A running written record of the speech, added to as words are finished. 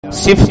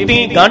सिफती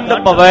गंढ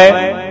पवै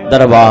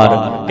दरबार।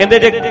 कहते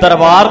जे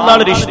दरबार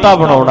नाल रिश्ता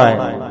बनाउणा है,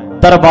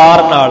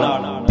 दरबार नाल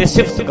ते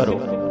सिफत करो।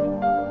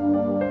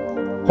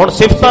 हुण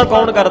सिफतां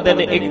कौन करदे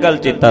ने? एक गल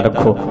चेता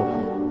रखो,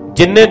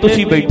 जिन्ने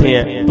तुसीं बैठे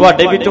हैं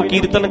तुहाडे विचों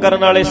कीर्तन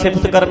करन वाले,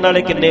 सिफत करन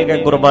वाले किन्ने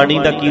क? गुरबाणी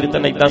दा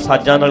कीर्तन इदां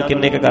साजां नाल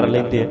किन्ने क कर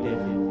लैंदे आ?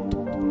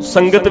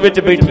 संगत विच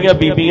बैठियां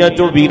बीबियां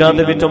चों, वीरां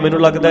दे विचों मैनूं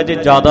लगदा जे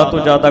ज़्यादा तो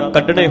ज़्यादा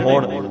कड्ढणे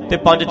होण ते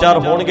 5-4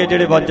 होणगे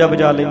जिहड़े वाजा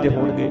वजा लैंदे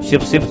होणगे,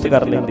 सिर्फ सिफत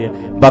कर लैंदे आ,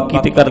 बाकी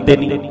ते करदे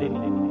नहीं।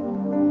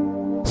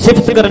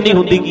 सिफत करनी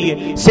हुंदी की है?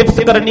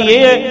 सिफत करनी ये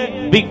है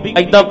भी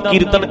इदां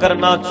कीर्तन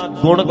करना,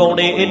 गुण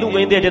गाउणे, इहनूं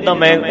कहिंदे आ जिद्दां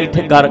मैं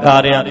इत्थे गा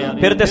रिहा,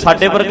 फिर ते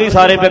साडे वर्गे ही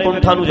सारे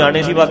बैकुंठां नूं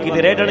जाणे सी, बाकी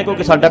ते रह जाणे,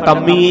 क्योंकि साडा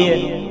काम ही ये है।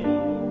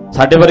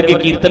 साडे वर्गे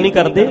कीर्तन ही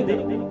करदे,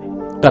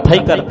 कथा ही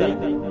करदे।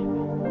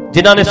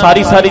 जिन्हां ने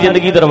सारी सारी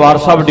जिंदगी दरबार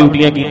साहब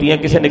ड्यूटियां कीतियां,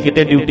 किसी ने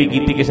किते ड्यूटी की,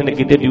 किसी ने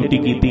किते ड्यूटी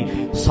की,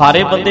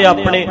 सारे बंदे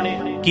अपने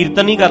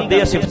कीर्तन ही करते,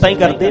 सिफतां ही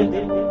करते।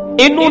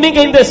 इनू नहीं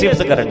कहते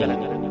सिफत करनी,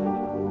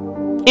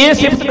 ये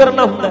सिफत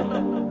करना हुंदा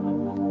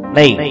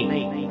नहीं।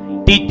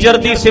 टीचर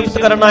की सिफत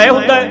करना यह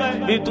हुंदा है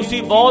भी तुसी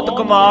बहुत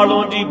कमाल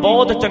हो जी,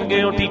 बहुत चंगे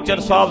हो टीचर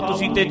साहब,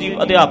 तुसी ते जी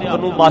अध्यापक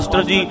नूं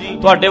मास्टर जी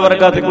तुहाडे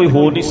वर्गा ते कोई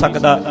हो नहीं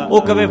सकता,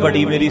 वो कहे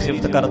बड़ी मेरी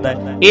सिफत करदा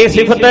है। ये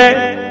सिफत है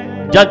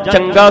ਜਾਂ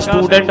ਚੰਗਾ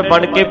ਸਟੂਡੈਂਟ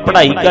ਬਣ ਕੇ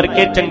ਪੜ੍ਹਾਈ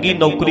ਕਰਕੇ ਚੰਗੀ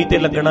ਨੌਕਰੀ ਤੇ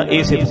ਲੱਗਣਾ,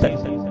 ਇਹ ਸਿਫਤ ਹੈ।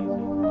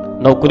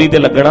 ਨੌਕਰੀ ਤੇ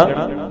ਲੱਗਣਾ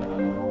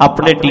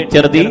ਆਪਣੇ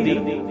ਟੀਚਰ ਦੀ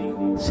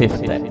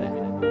ਸਿਫਤ ਹੈ,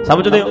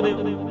 ਸਮਝਦੇ ਹੋ?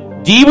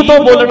 ਜੀਭ ਤੋਂ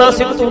ਬੋਲਣਾ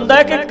ਸਿਫਤ ਹੁੰਦਾ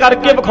ਹੈ ਕਿ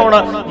ਕਰਕੇ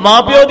ਵਿਖਾਉਣਾ?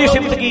 ਮਾਂ ਪਿਓ ਦੀ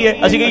ਸਿਫਤ ਕੀ ਹੈ?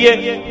 ਅਸੀਂ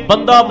ਕਹੀਏ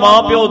ਬੰਦਾ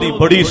ਮਾਂ ਪਿਓ ਦੀ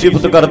ਬੜੀ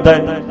ਸਿਫਤ ਕਰਦਾ ਹੈ,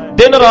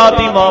 ਦਿਨ ਰਾਤ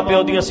ਹੀ ਮਾਂ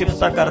ਪਿਓ ਦੀਆਂ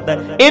ਸਿਫਤਾਂ ਕਰਦਾ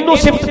ਹੈ, ਇਹਨੂੰ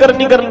ਸਿਫਤ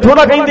ਕਰਨੀ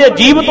ਥੋੜਾ ਕਹਿੰਦੇ ਆ।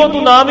 ਜੀਭ ਤੋਂ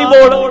ਤੂੰ ਨਾ ਵੀ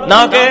ਬੋਲ,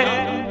 ਨਾ ਕਹੇ,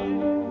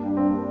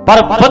 पर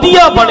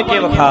वधिया बन के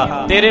विखा,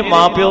 तेरे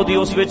मां प्यो की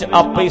उस विच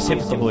आपे ही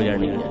सिफत हो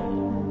जानी है।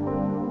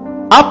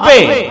 आपे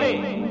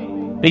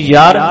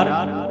यार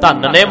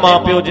धन ने मां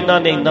प्यो जिन्हां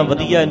ने इन्ना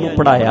वधिया इनू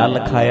पढ़ाया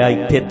लिखाया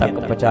इत्थे तक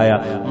पहुंचाया।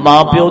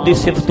 मां प्यो की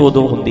सिफत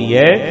उदों हुंदी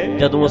है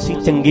जदों असीं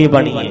चंगे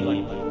बणीए।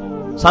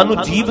 सानू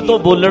जीभ तो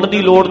बोलण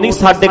दी लोड़ नहीं,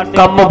 साडे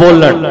काम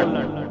बोलण।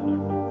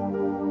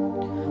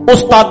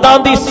 उस्तादां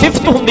दी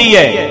सिफत हुंदी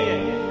है।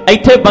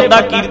 इत्थे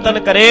बंदा कीर्तन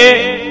करे,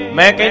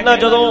 मैं कहना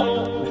जदों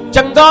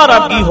चंगा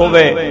रागी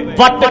होवे,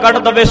 वट कट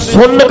दवे,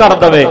 सुन कर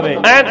दवे,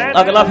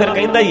 अगला फिर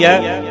कहंदा ही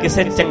है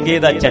किसे चंगे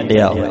दा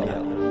चंडिया होया,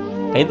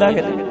 कहंदा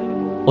कि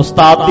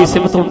उस्ताद दी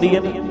सिफत हुंदी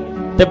है।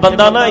 ते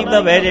बंदा ना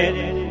इदां बह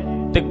जाए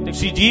ते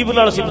सी जीभ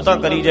नाल सिफतां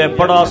करी जाए,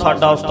 बड़ा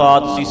साडा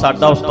उस्ताद सी,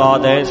 साडा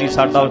उस्ताद है सी,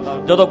 साडा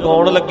जदों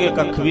गाउण लगे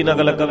कख भी ना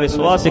लगे,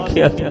 सुहा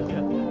सिक्खिया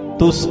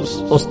तू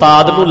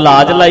उस्ताद नूं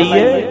लाज लाई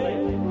है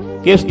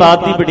कि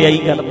उस्ताद दी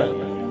वडियाई करदा।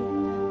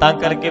 तां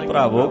करके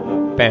भरावो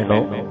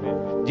भैणो,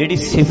 जिहड़ी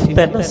सिफत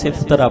है ना,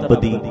 सिफत रब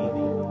दी,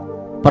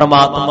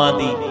 परमात्मा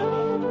दी,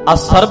 आ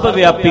सर्व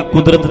व्यापी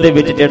कुदरत दे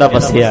विच जिहड़ा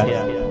वसिया,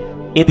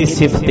 इहदी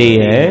सिफत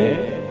यह है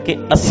कि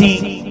असी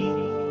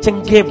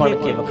चंगे बन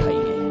के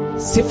विखाईए।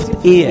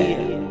 सिफत यह है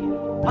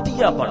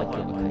वधिया बन के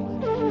विखाईए।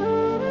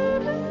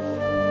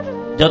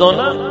 जदों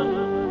ना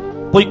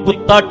कोई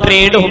कुत्ता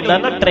ट्रेंड हुंदा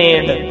ना,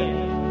 ट्रेंड,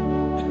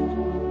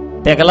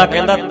 ते अगला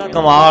कहंदा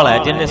कमाल है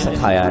जिन्हें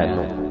सिखाया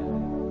इहनूं,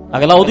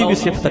 अगला ओहदी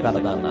भी सिफत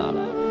करदा नाल।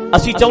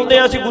 ਅਸੀਂ ਚਾਹੁੰਦੇ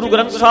ਹਾਂ ਅਸੀਂ ਗੁਰੂ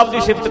ਗ੍ਰੰਥ ਸਾਹਿਬ ਦੀ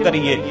ਸਿਫਤ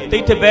ਕਰੀਏ ਤੇ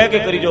ਇੱਥੇ ਬਹਿ ਕੇ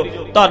ਕਰੀ ਜੋ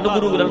ਧੰਨ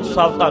ਗੁਰੂ ਗ੍ਰੰਥ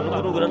ਸਾਹਿਬ, ਧੰਨ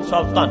ਗੁਰੂ ਗ੍ਰੰਥ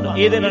ਸਾਹਿਬ, ਧੰਨ।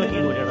 ਇਹਦੇ ਨਾਲ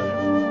ਕੀ ਹੋ ਜਾਣਾ?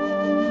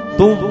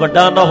 ਤੂੰ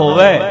ਵੱਡਾ ਨਾ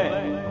ਹੋਵੇ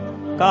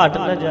ਘਾਟ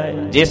ਨਾ ਜਾਏ,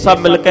 ਜੇ ਸਭ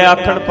ਮਿਲ ਕੇ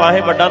ਆਖਣ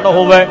ਪਾਹੇ ਵੱਡਾ ਨਾ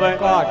ਹੋਵੇ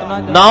ਘਾਟ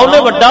ਨਾ ਉਹਨੇ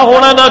ਵੱਡਾ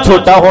ਹੋਣਾ ਨਾ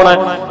ਛੋਟਾ ਹੋਣਾ।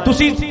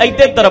 ਤੁਸੀਂ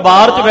ਇੱਥੇ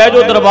ਦਰਬਾਰ 'ਚ ਬਹਿ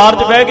ਜਾਓ, ਦਰਬਾਰ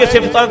 'ਚ ਬਹਿ ਕੇ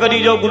ਸਿਫਤਾਂ ਕਰੀ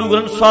ਜਾਓ, ਗੁਰੂ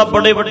ਗ੍ਰੰਥ ਸਾਹਿਬ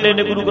ਬੜੇ ਵੱਡੇ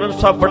ਨੇ, ਗੁਰੂ ਗ੍ਰੰਥ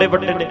ਸਾਹਿਬ ਬੜੇ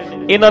ਵੱਡੇ ਨੇ,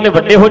 ਇਹਨਾਂ ਨੇ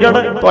ਵੱਡੇ ਹੋ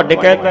ਜਾਣਾ ਤੁਹਾਡੇ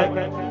ਕਹਿਣ ਨਾਲ।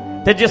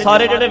 ਤੇ ਜੇ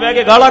ਸਾਰੇ ਜਿਹੜੇ ਬਹਿ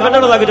ਕੇ ਗਾਲਾਂ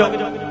ਕੱਢਣ ਲੱਗ ਜਾਓ,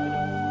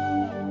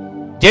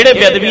 ਜਿਹੜੇ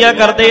ਬੇਅਦਬੀਆਂ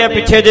ਕਰਦੇ ਆ,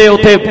 ਪਿੱਛੇ ਜੇ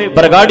ਉੱਥੇ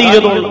ਬਰਗਾੜੀ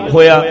ਜਦੋਂ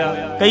ਹੋਇਆ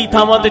ਕਈ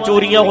ਥਾਵਾਂ ਤੇ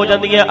ਚੋਰੀਆਂ ਹੋ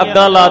ਜਾਂਦੀਆਂ,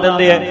 ਅੱਗਾਂ ਲਾ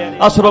ਦਿੰਦੇ ਆ।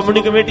 ਆ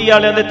ਸ਼੍ਰੋਮਣੀ ਕਮੇਟੀ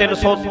ਵਾਲਿਆਂ ਦੇ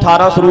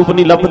 318 ਸਰੂਪ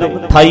ਨਹੀਂ ਲੱਭਦੇ,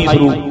 28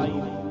 ਸਰੂਪ,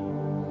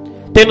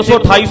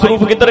 328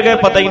 ਸਰੂਪ ਕਿੱਧਰ ਗਏ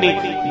ਪਤਾ ਹੀ ਨਹੀਂ।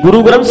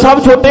 ਗੁਰੂ ਗ੍ਰੰਥ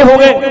ਸਾਹਿਬ ਛੋਟੇ ਹੋ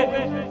ਗਏ,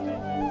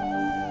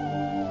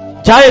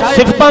 ਚਾਹੇ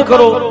ਸਿਫਤਾਂ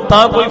ਕਰੋ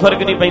ਤਾਂ ਕੋਈ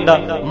ਫਰਕ ਨਹੀਂ ਪੈਂਦਾ,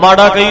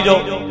 ਮਾੜਾ ਕਹੀ ਜਾਓ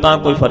ਤਾਂ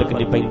ਕੋਈ ਫਰਕ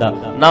ਨਹੀਂ ਪੈਂਦਾ।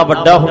 ਨਾ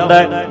ਵੱਡਾ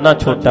ਹੁੰਦਾ ਨਾ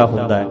ਛੋਟਾ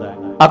ਹੁੰਦਾ।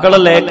 अकल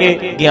लैके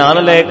ज्ञान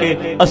लैके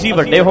असी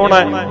वड्डे होना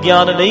है,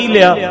 ज्ञान नहीं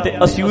लिया ते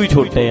असी भी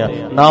छोटे हैं,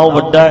 ना वो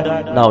वड्डा है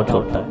ना वो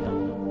छोटा है,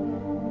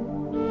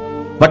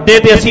 वड्डे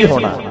ते असी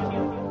होना।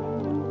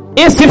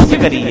 ये सिफत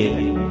करिए,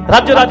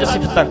 रज रज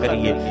सिफतां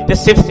करिए। ते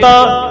सिफतां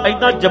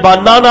इन्हां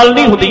जबानां नाल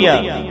नहीं हुंदियां,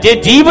 जे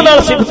जीभ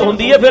नाल सिफत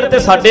हुंदी है फिर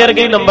ते साडे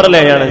वर्गे ही नंबर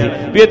लै जाणे सी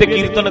भी ये ते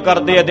कीर्तन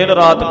करदे आ, दिन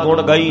रात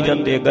गुण गाई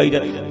जांदे गाई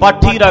जांदे,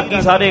 पाठी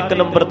रागी सारे एक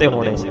नंबर ते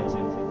होणे सी।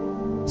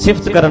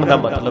 सिफत करन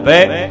दा मतलब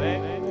है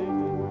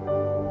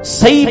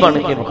सही बन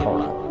के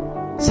विखाउणा,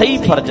 सही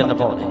फर्ज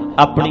निभाउणे,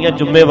 अपनियां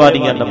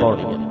जिम्मेवारियां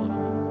निभाउणियां,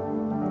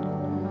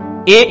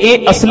 ये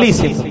असली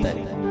सिफत है।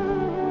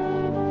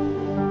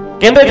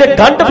 कहंदे जे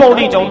गंढ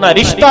पाउणी चाहुंदा,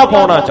 रिश्ता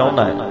पाउणा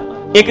चाहुंदा है,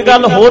 एक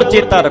गल होर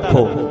चेता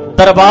रखो,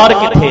 दरबार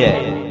किथे है,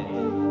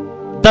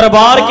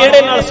 दरबार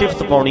किहड़े नाल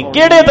सिफत पाउणी,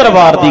 किहड़े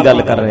दरबार दी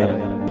गल कर रहे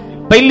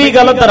हैं। पहली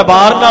गल,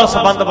 दरबार नाल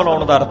संबंध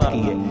बनाउण दा अर्थ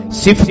की है?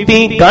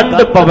 सिफती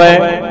गंढ पवै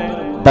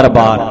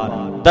दरबार।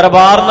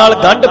 ਦਰਬਾਰ ਨਾਲ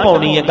ਗੰਢ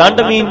ਪਾਉਣੀ ਹੈ।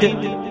 ਗੰਢ ਮੀਨਜ਼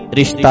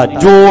ਰਿਸ਼ਤਾ,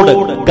 ਜੋੜ।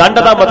 ਗੰਢ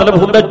ਦਾ ਮਤਲਬ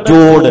ਹੁੰਦਾ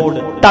ਜੋੜ,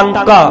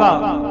 ਟਾਂਕਾ।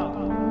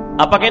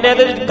 ਆਪਾਂ ਕਹਿੰਦੇ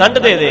ਇਹਦੇ ਵਿੱਚ ਗੰਢ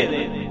ਦੇ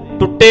ਦੇ,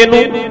 ਟੁੱਟੇ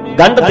ਨੂੰ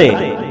ਗੰਢ ਦੇ,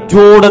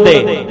 ਜੋੜ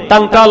ਦੇ,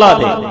 ਟਾਂਕਾ ਲਾ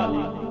ਦੇ,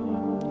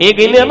 ਇਹ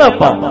ਕਹਿੰਦੇ ਆ ਨਾ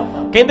ਆਪਾਂ।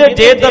 ਕਹਿੰਦੇ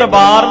ਜੇ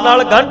ਦਰਬਾਰ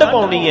ਨਾਲ ਗੰਢ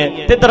ਪਾਉਣੀ ਹੈ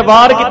ਤੇ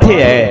ਦਰਬਾਰ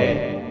ਕਿੱਥੇ ਹੈ?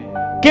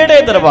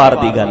 ਕਿਹੜੇ ਦਰਬਾਰ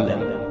ਦੀ ਗੱਲ ਹੈ?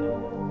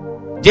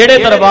 ਜਿਹੜੇ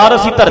ਦਰਬਾਰ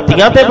ਅਸੀਂ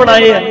ਧਰਤੀਆਂ ਤੇ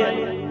ਬਣਾਏ ਆ।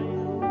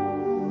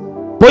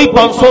 ਕੋਈ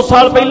 500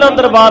 ਸਾਲ ਪਹਿਲਾਂ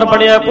ਦਰਬਾਰ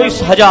ਬਣਿਆ, ਕੋਈ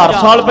 1000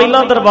 ਸਾਲ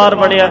ਪਹਿਲਾਂ ਦਰਬਾਰ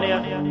ਬਣਿਆ।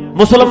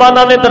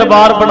 ਮੁਸਲਮਾਨਾਂ ਨੇ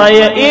ਦਰਬਾਰ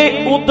ਬਣਾਏ ਆ।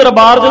 ਇਹ ਉਹ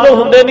ਦਰਬਾਰ ਜਦੋਂ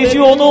ਹੁੰਦੇ ਨਹੀਂ ਸੀ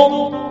ਉਦੋਂ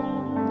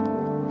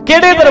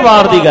ਕਿਹੜੇ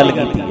ਦਰਬਾਰ ਦੀ ਗੱਲ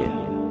ਕੀਤੀ ਹੈ?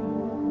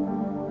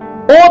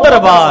 ਉਹ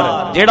ਦਰਬਾਰ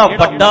ਜਿਹੜਾ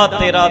ਵੱਡਾ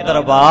ਤੇਰਾ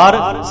ਦਰਬਾਰ,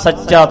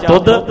 ਸੱਚਾ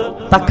ਤੁਧ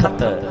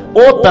ਤਖਤ।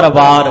 ਉਹ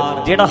ਦਰਬਾਰ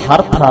ਜਿਹੜਾ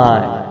ਹਰ ਥਾਂ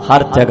ਹੈ,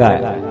 ਹਰ ਜਗ੍ਹਾ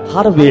ਹੈ,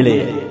 ਹਰ ਵੇਲੇ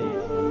ਹੈ।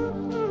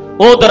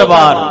 ਉਹ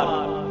ਦਰਬਾਰ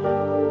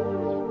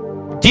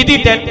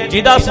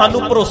ਜਿਹਦਾ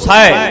ਸਾਨੂੰ ਭਰੋਸਾ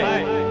ਹੈ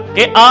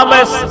ਕਿ ਆ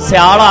ਮੈਂ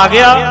ਸਿਆਲ ਆ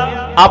ਗਿਆ,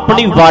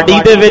 ਆਪਣੀ ਵਾੜੀ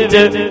ਦੇ ਵਿੱਚ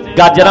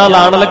ਗਾਜਰਾਂ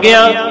ਲਾਣ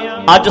ਲੱਗਿਆ,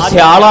 ਅੱਜ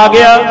ਸਿਆਲ ਆ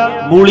ਗਿਆ,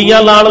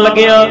 ਮੂਲੀਆਂ ਲਾਣ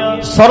ਲੱਗਿਆ,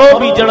 ਸਰੋਂ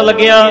ਬੀਜਣ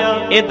ਲੱਗਿਆ।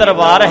 ਇਹ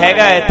ਦਰਬਾਰ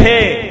ਹੈਗਾ, ਇੱਥੇ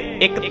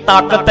ਇੱਕ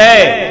ਤਾਕਤ ਹੈ,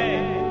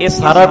 ਇਹ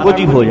ਸਾਰਾ ਕੁਝ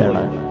ਹੀ ਹੋ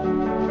ਜਾਣਾ।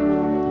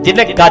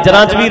 ਜਿਹਨੇ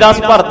ਗਾਜਰਾਂ 'ਚ ਵੀ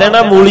ਰਸ ਭਰ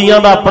ਦੇਣਾ, ਮੂਲੀਆਂ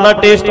ਦਾ ਆਪਣਾ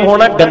ਟੇਸਟ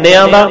ਹੋਣਾ,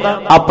 ਗੰਨਿਆਂ ਦਾ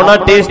ਆਪਣਾ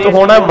ਟੇਸਟ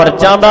ਹੋਣਾ,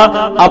 ਮਿਰਚਾਂ ਦਾ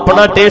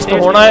ਆਪਣਾ ਟੇਸਟ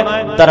ਹੋਣਾ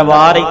ਹੈ।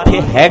 ਦਰਬਾਰ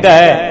ਇੱਥੇ ਹੈਗਾ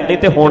ਹੈ, ਨਹੀਂ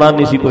ਤੇ ਹੋਣਾ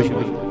ਨਹੀਂ ਸੀ ਕੁਝ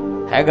ਵੀ,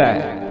 ਹੈਗਾ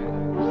ਹੈ।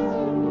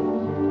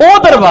 ਉਹ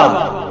ਦਰਬਾਰ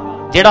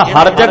ਜਿਹੜਾ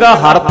ਹਰ ਜਗ੍ਹਾ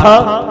ਹਰ ਥਾਂ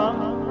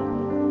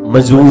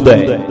ਮੌਜੂਦ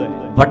ਹੈ,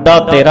 ਵੱਡਾ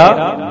ਤੇਰਾ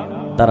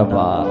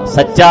ਦਰਬਾਰ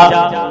ਸੱਚਾ।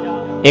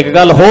 ਇੱਕ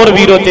ਗੱਲ ਹੋਰ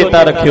ਵੀਰੋ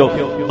ਚੇਤਾ ਰੱਖਿਓ,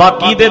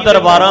 ਬਾਕੀ ਦੇ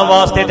ਦਰਬਾਰਾਂ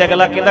ਵਾਸਤੇ ਤੇ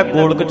ਅਗਲਾ ਕਹਿੰਦਾ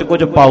ਗੋਲਕ 'ਚ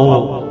ਕੁਝ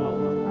ਪਾਓ,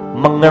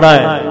 ਮੰਗਣਾ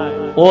ਹੈ।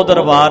 ਉਹ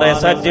ਦਰਬਾਰ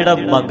ਐਸਾ ਜਿਹੜਾ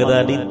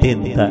ਮੰਗਦਾ ਨਹੀਂ,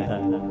 ਦਿੰਦਾ ਹੈ।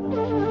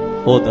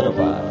 ਉਹ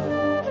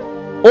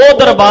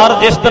ਦਰਬਾਰ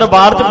ਜਿਸ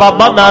ਦਰਬਾਰ 'ਚ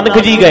ਬਾਬਾ ਨਾਨਕ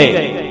ਜੀ ਗਏ,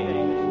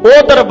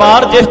 ਉਹ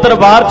ਦਰਬਾਰ ਜਿਸ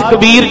ਦਰਬਾਰ 'ਚ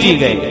ਕਬੀਰ ਜੀ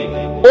ਗਏ,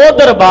 ਉਹ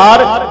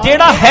ਦਰਬਾਰ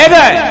ਜਿਹੜਾ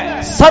ਹੈਗਾ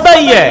ਸਦਾ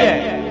ਹੀ ਹੈ।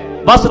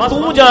 ਬਸ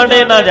ਤੂੰ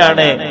ਜਾਣੇ ਨਾ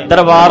ਜਾਣੇ,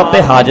 ਦਰਬਾਰ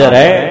ਤੇ ਹਾਜ਼ਰ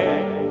ਹੈ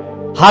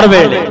ਹਰ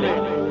ਵੇਲੇ,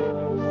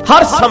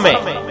 ਹਰ ਸਮੇਂ।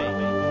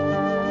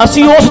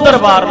 ਅਸੀਂ ਉਸ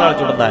ਦਰਬਾਰ ਨਾਲ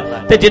ਜੁੜਨਾ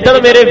ਹੈ। ਤੇ ਜਿੱਦਣ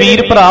ਮੇਰੇ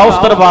ਵੀਰ ਭਰਾ ਉਸ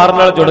ਦਰਬਾਰ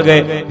ਨਾਲ ਜੁੜ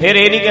ਗਏ, ਫਿਰ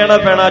ਇਹ ਨਹੀਂ ਕਹਿਣਾ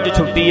ਪੈਣਾ ਅੱਜ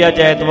ਛੁੱਟੀ ਹੈ,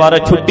 ਐਤਵਾਰ ਹੈ।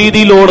 ਛੁੱਟੀ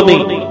ਦੀ ਲੋੜ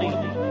ਨਹੀਂ,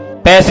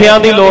 ਪੈਸਿਆਂ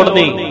ਦੀ ਲੋੜ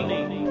ਨਹੀਂ,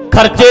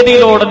 ਖਰਚੇ ਦੀ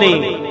ਲੋੜ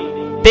ਨਹੀਂ,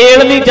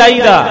 ਤੇਲ ਨਹੀਂ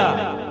ਚਾਹੀਦਾ,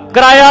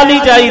 ਕਿਰਾਇਆ ਨਹੀਂ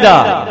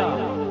ਚਾਹੀਦਾ।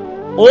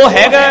 ਉਹ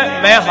ਹੈਗਾ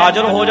ਮੈਂ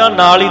ਹਾਜ਼ਰ ਹੋ ਜਾ,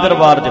 ਨਾਲ ਹੀ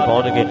ਦਰਬਾਰ 'ਚ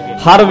ਪਹੁੰਚ ਗਏ।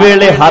 ਹਰ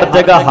ਵੇਲੇ, ਹਰ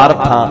ਜਗ੍ਹਾ, ਹਰ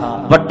ਥਾਂ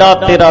ਵੱਡਾ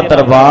ਤੇਰਾ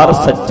ਦਰਬਾਰ,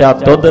 ਸੱਚਾ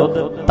ਤੁਧ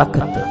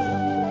ਤਖਤ।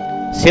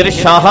 ਸਿਰ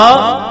ਸ਼ਾਹਾਂ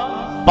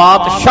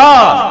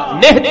ਪਾਤਸ਼ਾਹ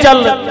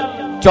ਨਿਹਚਲ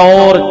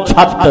ਚੌਰ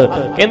ਛੱਤ।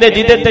 ਕਹਿੰਦੇ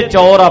ਜਿਹਦੇ ਤੇ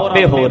ਚੌਰ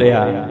ਆਪੇ ਹੋ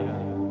ਰਿਹਾ,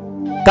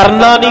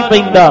 ਕਰਨਾ ਨਹੀਂ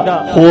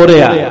ਪੈਂਦਾ, ਹੋ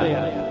ਰਿਹਾ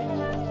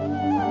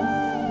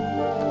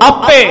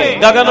ਆਪੇ।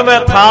 ਗਗਨ ਮੈਂ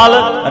ਥਾਲ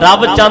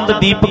ਰਬ ਚੰਦ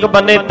ਦੀਪਕ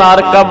ਬਨੇ,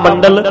 ਤਾਰਕਾ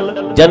ਮੰਡਲ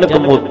ਜਨਕ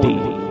ਮੋਤੀ।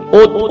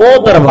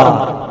 ਉਹ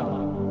ਦਰਬਾਰ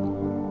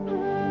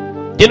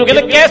ਜਿਹਨੂੰ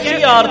ਕਹਿੰਦੇ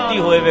ਕੈਸੀ ਆਰਤੀ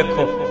ਹੋਏ,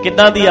 ਵੇਖੋ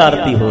ਕਿੱਦਾਂ ਦੀ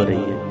ਆਰਤੀ ਹੋ ਰਹੀ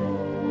ਹੈ।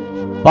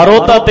 ਪਰ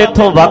ਉਹ ਤਾਂ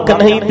ਤੇਥੋਂ ਵੱਖ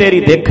ਨਹੀਂ, ਤੇਰੀ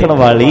ਦੇਖਣ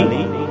ਵਾਲੀ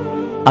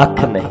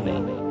ਅੱਖ ਨਹੀਂ।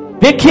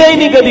 ਵੇਖਿਆ ਹੀ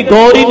ਨਹੀਂ ਕਦੀ,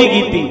 ਗੌਰ ਹੀ ਨਹੀਂ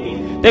ਕੀਤੀ।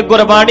 ਤੇ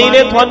ਗੁਰਬਾਣੀ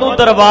ਨੇ ਤੁਹਾਨੂੰ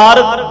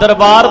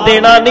ਦਰਬਾਰ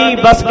ਦੇਣਾ ਨਹੀਂ,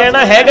 ਬਸ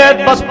ਕਹਿਣਾ ਹੈਗਾ,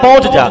 ਬਸ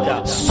ਪਹੁੰਚ ਜਾ,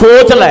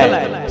 ਸੋਚ ਲੈ।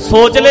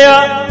 ਸੋਚ ਲਿਆ,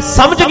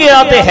 ਸਮਝ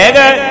ਗਿਆ ਤੇ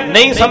ਹੈਗਾ,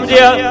 ਨਹੀਂ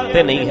ਸਮਝਿਆ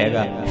ਤੇ ਨਹੀਂ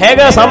ਹੈਗਾ।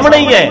 ਹੈਗਾ ਸਾਹਮਣੇ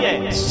ਹੀ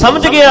ਹੈ,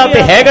 ਸਮਝ ਗਿਆ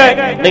ਤੇ ਹੈਗਾ,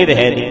 ਨਹੀਂ ਤੇ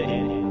ਹੈ ਨਹੀਂ।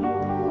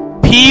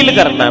 ਫੀਲ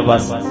ਕਰਨਾ,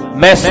 ਬਸ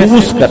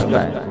ਮਹਿਸੂਸ ਕਰਨਾ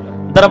ਹੈ।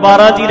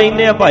 ਦਰਬਾਰਾਂ 'ਚ ਹੀ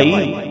ਰਹਿੰਦੇ ਆ ਭਾਈ,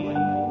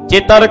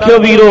 ਚੇਤਾ ਰੱਖਿਓ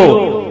ਵੀਰੋ।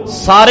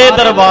 ਸਾਰੇ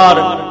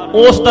ਦਰਬਾਰ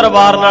ਉਸ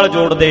ਦਰਬਾਰ ਨਾਲ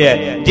ਜੋੜਦੇ ਆ।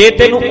 ਜੇ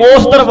ਤੈਨੂੰ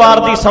ਉਸ ਦਰਬਾਰ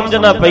ਦੀ ਸਮਝ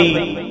ਨਾ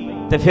ਪਈ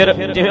ਤੇ ਫਿਰ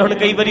ਜਿਵੇਂ ਹੁਣ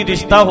ਕਈ ਵਾਰੀ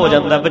ਰਿਸ਼ਤਾ ਹੋ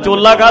ਜਾਂਦਾ,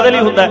 ਵਿਚੋਲਾ ਕਾਹਦੇ ਲਈ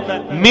ਹੁੰਦਾ?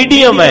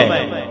 ਮੀਡੀਅਮ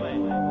ਹੈ,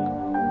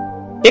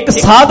 ਇੱਕ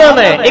ਸਾਧਨ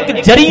ਹੈ, ਇੱਕ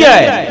ਜਰੀਆ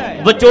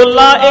ਹੈ।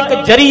 ਵਿਚੋਲਾ ਇੱਕ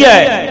ਜਰੀਆ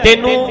ਹੈ,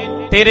 ਤੈਨੂੰ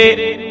ਤੇਰੇ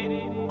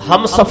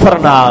ਹਮਸਫਰ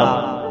ਨਾਲ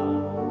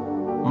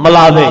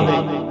ਮਿਲਾਵੇ,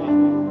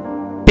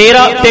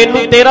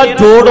 ਤੇਰਾ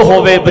ਜੋੜ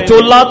ਹੋਵੇ।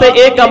 ਵਿਚੋਲਾ ਤੇ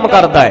ਇਹ ਕੰਮ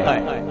ਕਰਦਾ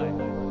ਹੈ।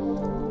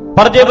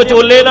 ਪਰ ਜੇ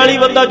ਵਿਚੋਲੇ ਨਾਲ ਹੀ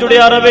ਬੰਦਾ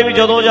ਜੁੜਿਆ ਰਵੇ, ਵੀ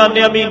ਜਦੋਂ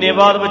ਜਾਂਦੇ ਆ ਮਹੀਨੇ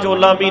ਬਾਅਦ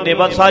ਵਿਚੋਲਾ, ਮਹੀਨੇ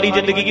ਬਾਅਦ, ਸਾਰੀ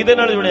ਜ਼ਿੰਦਗੀ ਕਿਹਦੇ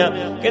ਨਾਲ ਜੁੜਿਆ?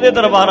 ਕਹਿੰਦੇ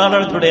ਦਰਬਾਰਾਂ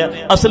ਨਾਲ ਜੁੜਿਆ।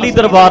 ਅਸਲੀ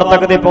ਦਰਬਾਰ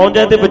ਤੱਕ ਦੇ ਪਹੁੰਚ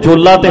ਜਾਏ ਤੇ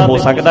ਵਿਚੋਲਾ ਤੇ ਹੋ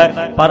ਸਕਦਾ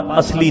ਹੈ, ਪਰ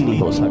ਅਸਲੀ ਨਹੀਂ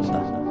ਹੋ ਸਕਦਾ।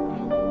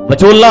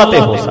 ਵਿਚੋਲਾ ਤੇ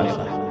ਹੋ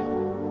ਸਕਦਾ,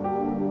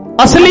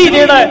 ਅਸਲੀ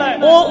ਜਿਹੜਾ ਹੈ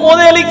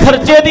ਉਹਦੇ ਲਈ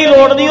ਖਰਚੇ ਦੀ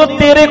ਲੋੜ ਨਹੀਂ, ਉਹ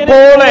ਤੇਰੇ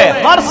ਕੋਲ ਹੈ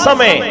ਹਰ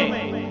ਸਮੇਂ।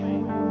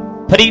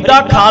 ਫਰੀਦਾ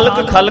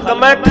ਖਾਲਕ ਖਲਕ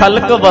ਮੈਂ,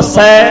 ਖਲਕ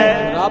ਵਸੈ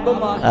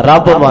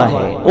ਰੱਬ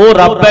ਮਾਹੇ। ਉਹ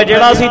ਰੱਬ ਹੈ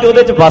ਜਿਹੜਾ ਅਸੀਂ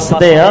ਉਹਦੇ 'ਚ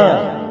ਵਸਦੇ ਹਾਂ।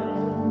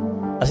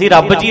 ਅਸੀਂ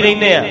ਰੱਬ 'ਚ ਹੀ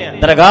ਰਹਿੰਦੇ ਆ,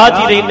 ਦਰਗਾਹ 'ਚ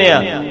ਹੀ ਰਹਿੰਦੇ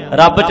ਆ।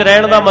 ਰੱਬ 'ਚ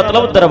ਰਹਿਣ ਦਾ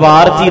ਮਤਲਬ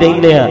ਦਰਬਾਰ 'ਚ ਹੀ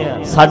ਰਹਿੰਦੇ ਆ।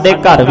 ਸਾਡੇ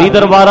ਘਰ ਵੀ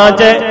ਦਰਬਾਰਾਂ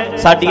 'ਚ ਹੈ,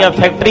 ਸਾਡੀਆਂ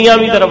ਫੈਕਟਰੀਆਂ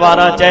ਵੀ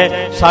ਦਰਬਾਰਾਂ 'ਚ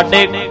ਹੈ,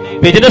 ਸਾਡੇ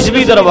ਬਿਜ਼ਨਸ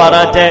ਵੀ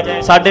ਦਰਬਾਰਾਂ 'ਚ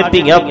ਹੈ, ਸਾਡੇ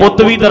ਧੀਆਂ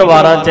ਪੁੱਤ ਵੀ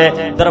ਦਰਬਾਰਾਂ 'ਚ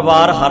ਹੈ।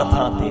 ਦਰਬਾਰ ਹਰ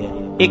ਥਾਂ ਤੇ ਹੈ।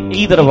 ਇੱਕ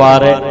ਹੀ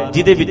ਦਰਬਾਰ ਹੈ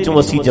ਜਿਹਦੇ ਵਿੱਚੋਂ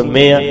ਅਸੀਂ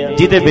ਜੰਮੇ ਆ,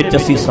 ਜਿਹਦੇ ਵਿੱਚ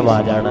ਅਸੀਂ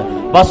ਸਮਾ ਜਾਣਾ।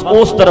 ਬਸ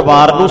ਉਸ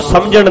ਦਰਬਾਰ ਨੂੰ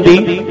ਸਮਝਣ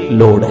ਦੀ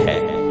ਲੋੜ ਹੈ।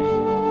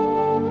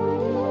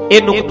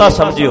 ਇਹ ਨੁਕਤਾ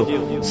ਸਮਝਿਓ।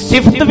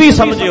 ਸਿਫਤ ਵੀ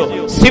ਸਮਝਿਓ।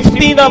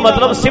 ਸਿਫਤੀ ਦਾ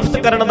ਮਤਲਬ, ਸਿਫਤ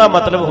ਕਰਨ ਦਾ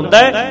ਮਤਲਬ ਹੁੰਦਾ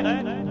ਹੈ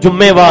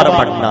ਜ਼ਿੰਮੇਵਾਰ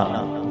ਬਣਨਾ,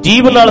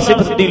 ਜੀਭ ਨਾਲ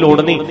ਸਿਫਤ ਦੀ ਲੋੜ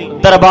ਨਹੀਂ।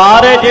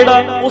 ਦਰਬਾਰ ਹੈ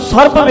ਜਿਹੜਾ ਉਹ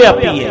ਸਰਬ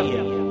ਵਿਆਪੀ ਹੈ।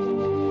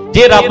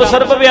 ਜੇ ਰੱਬ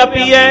ਸਰਬ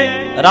ਵਿਆਪੀ ਹੈ,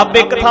 ਰੱਬ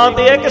ਇੱਕ ਥਾਂ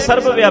ਤੇ ਹੈ ਕਿ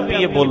ਸਰਬ ਵਿਆਪੀ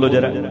ਹੈ? ਬੋਲੋ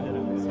ਜਰਾ,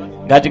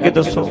 ਗੱਜ ਕੇ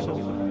ਦੱਸੋ,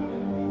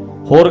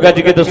 ਹੋਰ ਗੱਜ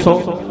ਕੇ ਦੱਸੋ।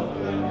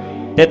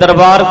 ਤੇ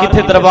ਦਰਬਾਰ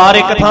ਕਿੱਥੇ? ਦਰਬਾਰ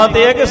ਇੱਕ ਥਾਂ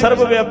ਤੇ ਹੈ ਕਿ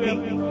ਸਰਬ ਵਿਆਪੀ?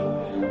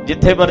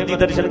 ਜਿੱਥੇ ਮਰਜ਼ੀ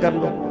ਦਰਸ਼ਨ ਕਰ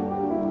ਲਓ।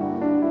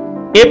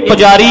 ਇਹ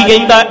ਪੁਜਾਰੀ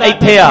ਕਹਿੰਦਾ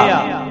ਇੱਥੇ ਆ,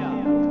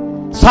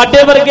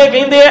 ਸਾਡੇ ਵਰਗੇ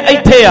ਕਹਿੰਦੇ ਆ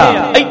ਇੱਥੇ ਆ,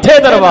 ਇੱਥੇ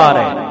ਦਰਬਾਰ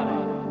ਹੈ।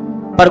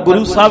 ਪਰ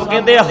ਗੁਰੂ ਸਾਹਿਬ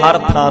ਕਹਿੰਦੇ ਹਰ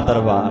ਥਾਂ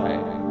ਦਰਬਾਰ ਹੈ,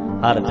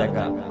 ਹਰ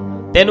ਜਗ੍ਹਾ।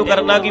 ਤੈਨੂੰ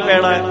ਕਰਨਾ ਕੀ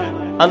ਪੈਣਾ ਹੈ?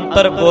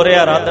 ਅੰਤਰ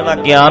ਗੋਰਿਆ ਆਰਾਧਨਾ।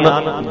 ਗਿਆਨ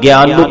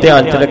ਨੂੰ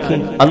ਧਿਆਨ ਚ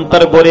ਰੱਖੀ।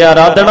 ਅੰਤਰ ਗੋਰਿਆ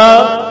ਆਰਾਧਨਾ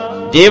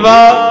ਜੇਵਾ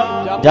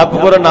ਜਪ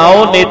ਗੁਰ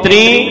ਨਾਉ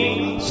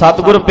ਨੇਤਰੀ,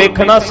 ਸਤਿਗੁਰ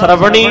ਪੇਖਣਾ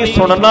ਸਰਵਣੀ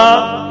ਸੁਣਨਾ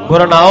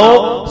ਗੁਰ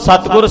ਨਾਉ।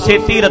 ਸਤਿਗੁਰ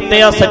ਸੇਤੀ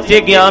ਰਤਿਆ ਸੱਚੇ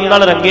ਗਿਆਨ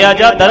ਨਾਲ ਰੰਗਿਆ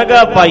ਜਾ,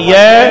 ਦਰਗਾਹ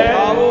ਪਾਈਐ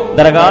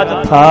ਦਰਗਾਹ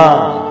ਚ ਥਾ।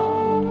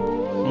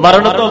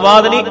 ਮਰਨ ਤੋਂ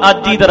ਬਾਅਦ ਨਹੀਂ,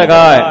 ਅੱਜ ਹੀ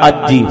ਦਰਗਾਹ ਹੈ,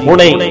 ਅੱਜ ਹੀ,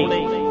 ਹੁਣੇ।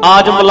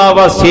 ਆਜ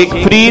ਮਲਾਵਾ ਸ਼ੇਖ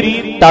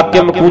ਫਰੀਦ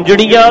ਟਾਕੇ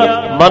ਮਕੂੰਜੜੀਆਂ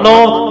ਮਨੋ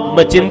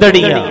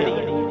ਮਚਿੰਦੜੀਆਂ।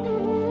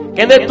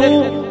 ਕਹਿੰਦੇ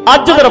ਤੂੰ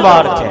ਅੱਜ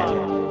ਦਰਬਾਰ ਚ ਹੈ।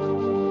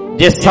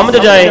 ਜੇ ਸਮਝ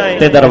ਜਾਏ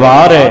ਤੇ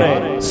ਦਰਬਾਰ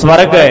ਹੈ,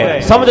 ਸਵਰਗ ਹੈ।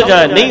 ਸਮਝ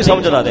ਜਾਏ, ਨਹੀਂ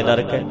ਸਮਝਦਾ ਤੇ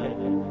ਨਰਕ ਹੈ।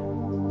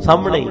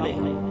 ਸਾਹਮਣੇ ਹੀ,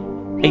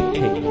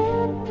 ਇੱਥੇ,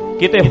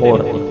 ਕਿਤੇ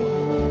ਹੋਰ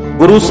ਨਹੀਂ।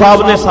 ਗੁਰੂ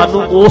ਸਾਹਿਬ ਨੇ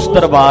ਸਾਨੂੰ ਉਸ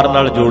ਦਰਬਾਰ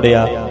ਨਾਲ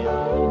ਜੋੜਿਆ,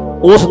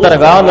 ਉਸ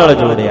ਦਰਗਾਹ ਨਾਲ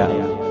ਜੋੜਿਆ।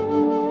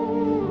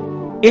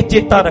 ਇਹ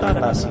ਚੇਤਾ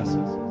ਰੱਖਣਾ ਸੀ।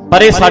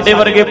 ਪਰ ਇਹ ਸਾਡੇ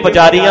ਵਰਗੇ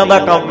ਪੁਜਾਰੀਆਂ ਦਾ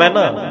ਕੰਮ ਹੈ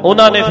ਨਾ।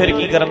 ਉਹਨਾਂ ਨੇ ਫਿਰ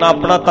ਕੀ ਕਰਨਾ?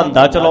 ਆਪਣਾ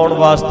ਧੰਦਾ ਚਲਾਉਣ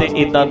ਵਾਸਤੇ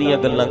ਇਦਾਂ ਦੀਆਂ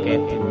ਗੱਲਾਂ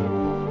ਕਹਿਤੀਆਂ।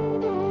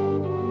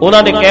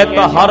 ਉਹਨਾਂ ਨੇ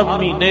ਕਹਿਤਾ ਹਰ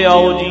ਮਹੀਨੇ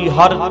ਆਓ ਜੀ,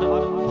 ਹਰ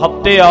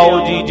ਹਫਤੇ ਆਓ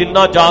ਜੀ,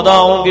 ਜਿੰਨਾ ਜ਼ਿਆਦਾ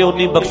ਆਓਗੇ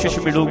ਉਨੀ ਬਖਸ਼ਿਸ਼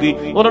ਮਿਲੂਗੀ।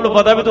 ਉਹਨਾਂ ਨੂੰ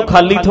ਪਤਾ ਵੀ ਤੂੰ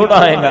ਖਾਲੀ ਥੋੜਾ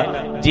ਆਏਗਾ,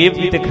 ਜੇਬ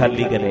ਵੀ ਤੇ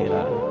ਖਾਲੀ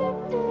ਕਰੇਗਾ।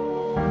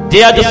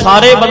 ਜੇ ਅੱਜ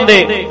ਸਾਰੇ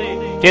ਬੰਦੇ,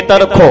 ਚੇਤਾ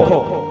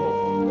ਰੱਖੋ,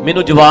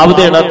 ਮੈਨੂੰ ਜਵਾਬ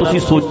ਦੇਣਾ, ਤੁਸੀਂ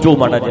ਸੋਚੋ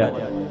ਮਾੜਾ ਜਿਹਾ।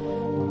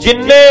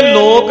 ਜਿੰਨੇ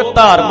ਲੋਕ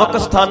ਧਾਰਮਿਕ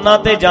ਸਥਾਨਾਂ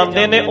ਤੇ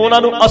ਜਾਂਦੇ ਨੇ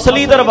ਉਹਨਾਂ ਨੂੰ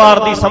ਅਸਲੀ ਦਰਬਾਰ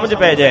ਦੀ ਸਮਝ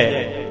ਪੈ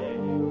ਜਾਏ,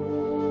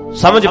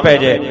 ਸਮਝ ਪੈ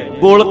ਜਾਏ,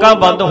 ਗੋਲਕਾਂ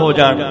ਬੰਦ ਹੋ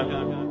ਜਾਣ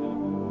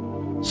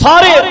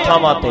ਸਾਰੇ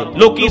ਥਾਵਾਂ ਤੇ,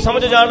 ਲੋਕੀ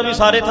ਸਮਝ ਜਾਣ ਵੀ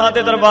ਸਾਰੇ ਥਾਂ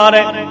ਤੇ ਦਰਬਾਰ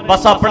ਹੈ।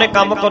 ਬਸ ਆਪਣੇ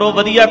ਕੰਮ ਕਰੋ,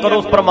 ਵਧੀਆ ਕਰੋ,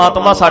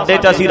 ਪ੍ਰਮਾਤਮਾ ਸਾਡੇ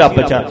ਚ, ਅਸੀਂ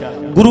ਰੱਬ ਚ।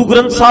 ਗੁਰੂ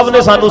ਗ੍ਰੰਥ ਸਾਹਿਬ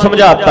ਨੇ ਸਾਨੂੰ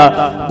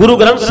ਸਮਝਾਤਾ। ਗੁਰੂ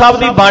ਗ੍ਰੰਥ ਸਾਹਿਬ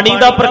ਦੀ ਬਾਣੀ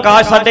ਦਾ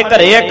ਪ੍ਰਕਾਸ਼ ਸਾਡੇ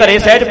ਘਰੇ ਹੈ, ਘਰੇ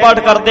ਸਹਿਜ ਪਾਠ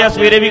ਕਰਦੇ ਆ,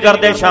 ਸਵੇਰੇ ਵੀ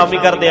ਕਰਦੇ ਆ, ਸ਼ਾਮ ਵੀ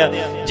ਕਰਦੇ ਆ।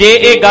 ਜੇ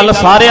ਇਹ ਗੱਲ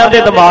ਸਾਰਿਆਂ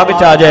ਦੇ ਦਿਮਾਗ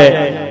ਚ ਆ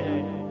ਜਾਏ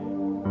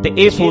ਤੇ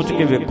ਇਹ ਸੋਚ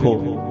ਕੇ ਵੇਖੋ,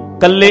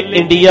 ਕੱਲੇ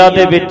ਇੰਡੀਆ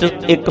ਦੇ ਵਿੱਚ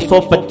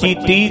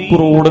 125-30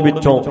 ਕਰੋੜ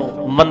ਵਿੱਚੋਂ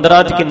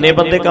ਮੰਦਰਾਂ 'ਚ ਕਿੰਨੇ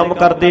ਬੰਦੇ ਕੰਮ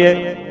ਕਰਦੇ ਐ,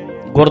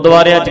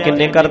 ਗੁਰਦੁਆਰਿਆਂ 'ਚ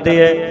ਕਿੰਨੇ ਕਰਦੇ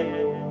ਐ,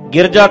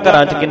 ਗਿਰਜਾ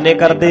ਘਰਾਂ 'ਚ ਕਿੰਨੇ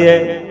ਕਰਦੇ ਐ,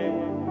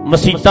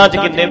 ਮਸੀਤਾਂ 'ਚ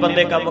ਕਿੰਨੇ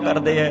ਬੰਦੇ ਕੰਮ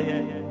ਕਰਦੇ ਐ?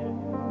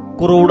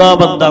 ਕਰੋੜਾਂ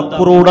ਬੰਦਾ,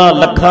 ਕਰੋੜਾਂ,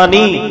 ਲੱਖਾਂ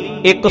ਨਹੀਂ।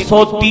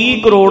 130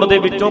 ਕਰੋੜ ਦੇ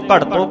ਵਿੱਚੋਂ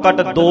ਘੱਟ ਤੋਂ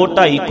ਘੱਟ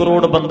 2-2.5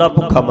 ਕਰੋੜ ਬੰਦਾ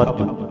ਭੁੱਖਾ ਮਰ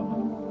ਜੂ।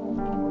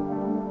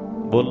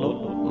 ਬੋਲੋ,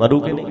 ਮਰੂ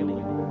ਕਿ ਨਹੀਂ?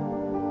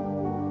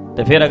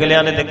 ਤੇ ਫਿਰ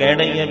ਅਗਲਿਆਂ ਨੇ ਤੇ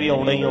ਕਹਿਣਾ ਹੀ ਹੈ ਵੀ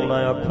ਆਉਣਾ ਹੀ ਆਉਣਾ।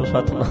 ਆਖੋ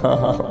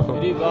ਸਤਿਨਾਮ।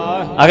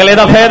 ਅਗਲੇ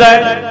ਦਾ ਫਾਇਦਾ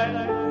ਹੈ,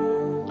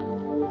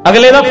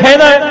 ਅਗਲੇ ਦਾ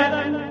ਫਾਇਦਾ ਹੈ।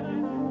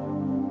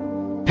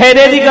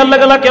 ਫਾਇਦੇ ਦੀ ਗੱਲ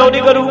ਅਗਲਾ ਕਿਉਂ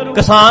ਨਹੀਂ ਕਰੂ?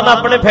 ਕਿਸਾਨ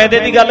ਆਪਣੇ ਫਾਇਦੇ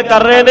ਦੀ ਗੱਲ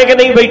ਕਰ ਰਹੇ ਨੇ ਕਿ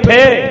ਨਹੀਂ? ਬੈਠੇ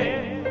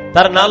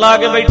ਧਰਨਾ ਲਾ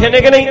ਕੇ ਬੈਠੇ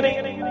ਨੇ ਕਿ ਨਹੀਂ?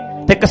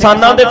 ਤੇ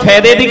ਕਿਸਾਨਾਂ ਦੇ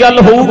ਫਾਇਦੇ ਦੀ ਗੱਲ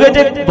ਹੋਊਗੇ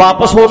ਜੇ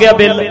ਵਾਪਸ ਹੋ ਗਿਆ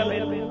ਬਿੱਲ।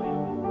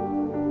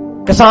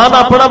 ਕਿਸਾਨ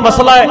ਆਪਣਾ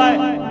ਮਸਲਾ ਹੈ,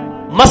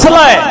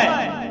 ਮਸਲਾ ਹੈ।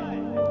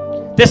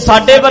 ਤੇ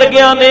ਸਾਡੇ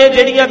ਵਰਗਿਆਂ ਨੇ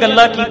ਜਿਹੜੀਆਂ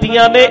ਗੱਲਾਂ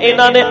ਕੀਤੀਆਂ ਨੇ,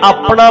 ਇਹਨਾਂ ਨੇ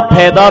ਆਪਣਾ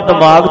ਫਾਇਦਾ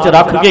ਦਿਮਾਗ 'ਚ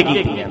ਰੱਖ ਕੇ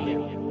ਕੀਤੀਆਂ,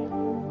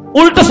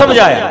 ਉਲਟ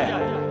ਸਮਝਾਇਆ,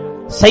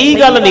 ਸਹੀ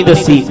ਗੱਲ ਨਹੀਂ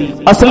ਦੱਸੀ।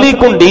 ਅਸਲੀ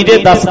ਘੁੰਡੀ ਜੇ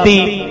ਦੱਸਦੀ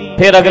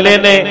ਫਿਰ ਅਗਲੇ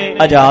ਨੇ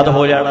ਆਜ਼ਾਦ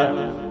ਹੋ ਜਾਣਾ,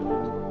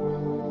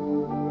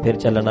 ਫਿਰ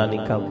ਚੱਲਣਾ ਨਹੀਂ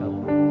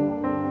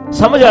ਕੰਮ,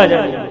 ਸਮਝ ਆ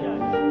ਜਾਣੀ।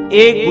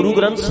 ਇਹ ਗੁਰੂ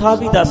ਗ੍ਰੰਥ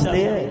ਸਾਹਿਬ ਹੀ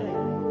ਦੱਸਦੇ ਆ।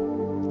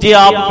 ਜੇ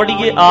ਆਪ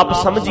ਪੜ੍ਹੀਏ, ਆਪ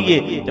ਸਮਝੀਏ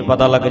ਤੇ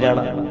ਪਤਾ ਲੱਗ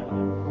ਜਾਣਾ।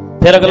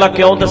 ਫਿਰ ਅਗਲਾ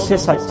ਕਿਉਂ ਦੱਸੇ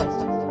ਸੱਚ?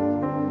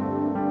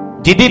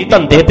 ਜਿਹਦੀ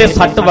ਧੰਦੇ ਤੇ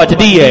ਸੱਟ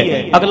ਵੱਜਦੀ ਹੈ,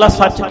 ਅਗਲਾ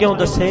ਸੱਚ ਕਿਉਂ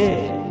ਦੱਸੇ?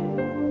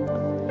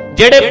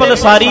 ਜਿਹੜੇ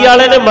ਪਲਸਾਰੀ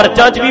ਵਾਲੇ ਨੇ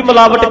ਮਿਰਚਾਂ 'ਚ ਵੀ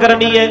ਮਿਲਾਵਟ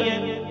ਕਰਨੀ ਹੈ,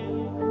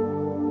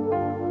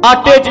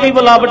 ਆਟੇ 'ਚ ਵੀ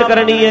ਮਿਲਾਵਟ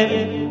ਕਰਨੀ ਹੈ,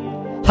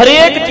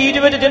 ਹਰੇਕ ਚੀਜ਼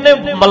ਵਿੱਚ ਜਿਹਨੇ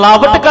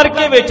ਮਿਲਾਵਟ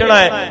ਕਰਕੇ ਵੇਚਣਾ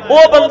ਹੈ,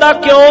 ਉਹ ਬੰਦਾ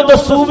ਕਿਉਂ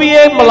ਦੱਸੂ ਵੀ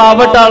ਇਹ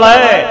ਮਿਲਾਵਟ ਵਾਲਾ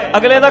ਹੈ?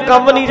 ਅਗਲੇ ਦਾ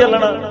ਕੰਮ ਨਹੀਂ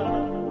ਚੱਲਣਾ।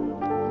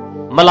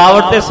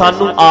 ਮਿਲਾਵਟ ਤੇ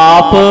ਸਾਨੂੰ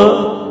ਆਪ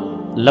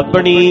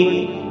ਲੱਭਣੀ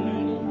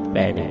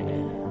ਪੈਣੀ,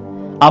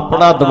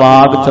 ਆਪਣਾ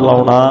ਦਿਮਾਗ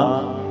ਚਲਾਉਣਾ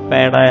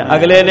ਪੈਣਾ ਹੈ।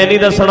 ਅਗਲੇ ਨੇ ਨਹੀਂ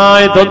ਦੱਸਣਾ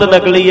ਇਹ ਦੁੱਧ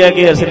ਨਕਲੀ ਹੈ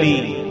ਕਿ ਅਸਲੀ।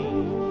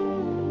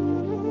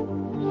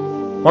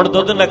 ਹੁਣ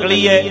ਦੁੱਧ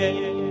ਨਕਲੀ ਹੈ,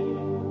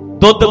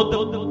 ਦੁੱਧ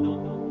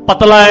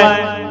ਪਤਲਾ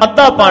ਹੈ,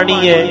 ਅੱਧਾ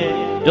ਪਾਣੀ ਹੈ।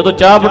 ਜਦੋਂ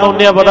ਚਾਹ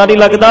ਬਣਾਉਂਦੇ ਆ ਪਤਾ ਨਹੀਂ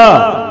ਲੱਗਦਾ।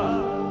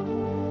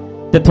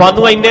 ਤੇ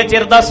ਤੁਹਾਨੂੰ ਇੰਨੇ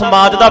ਚਿਰ ਦਾ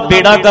ਸਮਾਜ ਦਾ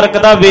ਬੇੜਾ ਗਰਕ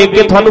ਦਾ ਵੇਖ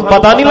ਕੇ ਤੁਹਾਨੂੰ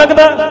ਪਤਾ ਨਹੀਂ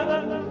ਲੱਗਦਾ?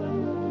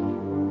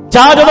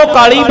 ਚਾਹ ਜਦੋਂ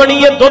ਕਾਲੀ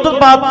ਬਣੀ ਹੈ, ਦੁੱਧ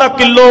ਪਾਤਾ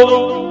ਕਿਲੋ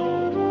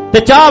ਤੇ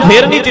ਚਾਹ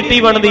ਫੇਰ ਨਹੀਂ ਚਿੱਟੀ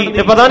ਬਣਦੀ,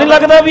 ਤੇ ਪਤਾ ਨਹੀਂ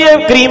ਲੱਗਦਾ ਵੀ ਇਹ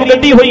ਕਰੀਮ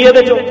ਕੱਢੀ ਹੋਈ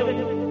ਇਹਦੇ ਚੋਂ।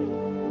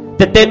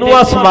 ਤੇ ਤੈਨੂੰ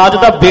ਆ ਸਮਾਜ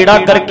ਦਾ ਬੇੜਾ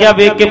ਗਰਕਿਆ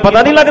ਵੇਖ ਕੇ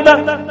ਪਤਾ ਨਹੀਂ ਲੱਗਦਾ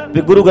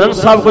ਵੀ ਗੁਰੂ ਗ੍ਰੰਥ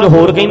ਸਾਹਿਬ ਕੁਝ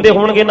ਹੋਰ ਕਹਿੰਦੇ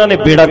ਹੋਣਗੇ, ਇਹਨਾਂ ਨੇ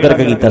ਬੇੜਾ ਗਰਕ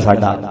ਕੀਤਾ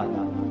ਸਾਡਾ,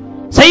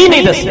 ਸਹੀ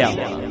ਨਹੀਂ ਦੱਸਿਆ,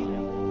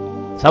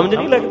 ਸਮਝ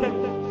ਨਹੀਂ ਲੱਗਦੀ।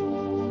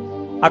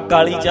 ਆ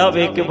ਕਾਲੀ ਚਾਹ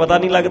ਵੇਖ ਕੇ ਪਤਾ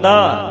ਨਹੀਂ ਲੱਗਦਾ।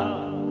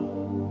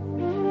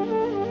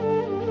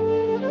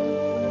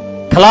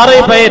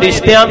 ਖਲਾਰੇ ਪਏ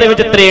ਰਿਸ਼ਤਿਆਂ ਦੇ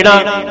ਵਿੱਚ ਤਰੇੜਾਂ,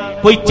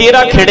 ਕੋਈ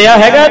ਚਿਹਰਾ ਖਿੜਿਆ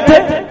ਹੈਗਾ ਇੱਥੇ?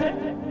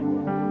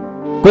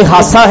 ਕੋਈ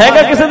ਹਾਸਾ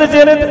ਹੈਗਾ ਕਿਸੇ ਦੇ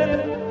ਚਿਹਰੇ ਤੇ?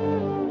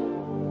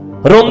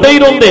 ਰੋਂਦੇ ਹੀ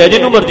ਰੋਂਦੇ ਆ,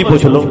 ਜਿਹਨੂੰ ਮਰਜ਼ੀ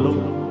ਪੁੱਛ ਲਓ।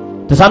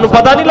 ਤੇ ਸਾਨੂੰ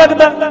ਪਤਾ ਨਹੀਂ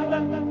ਲੱਗਦਾ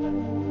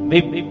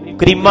ਵੀ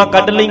ਕਰੀਮਾਂ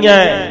ਕੱਢ ਲਈਆਂ,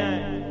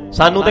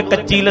 ਸਾਨੂੰ ਤੇ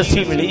ਕੱਚੀ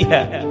ਲੱਸੀ ਮਿਲੀ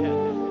ਹੈ,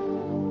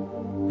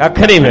 ਕੱਖ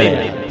ਨਹੀਂ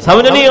ਮਿਲਿਆ,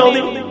 ਸਮਝ ਨਹੀਂ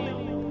ਆਉਂਦੀ।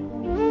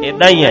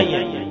 ਏਦਾਂ ਹੀ ਹੈ।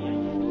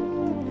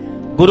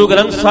 ਗੁਰੂ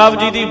ਗ੍ਰੰਥ ਸਾਹਿਬ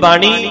ਜੀ ਦੀ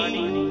ਬਾਣੀ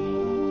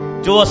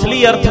ਜੋ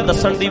ਅਸਲੀ ਅਰਥ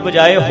ਦੱਸਣ ਦੀ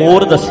ਬਜਾਏ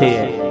ਹੋਰ ਦੱਸੇ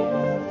ਹੈ,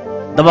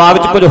 ਦਿਮਾਗ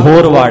 'ਚ ਕੁਝ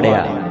ਹੋਰ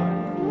ਵਾੜਿਆ,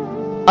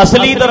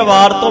 ਅਸਲੀ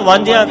ਦਰਬਾਰ ਤੋਂ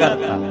ਵਾਂਝਿਆ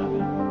ਕਰਤਾ,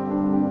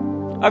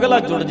 ਅਗਲਾ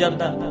ਜੁੜ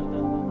ਜਾਂਦਾ।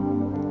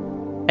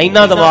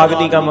 ਇੰਨਾ ਦਿਮਾਗ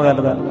ਨਹੀਂ ਕੰਮ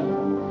ਕਰਦਾ।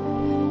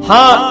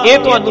 ਹਾਂ, ਇਹ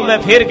ਤੁਹਾਨੂੰ ਮੈਂ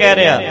ਫੇਰ ਕਹਿ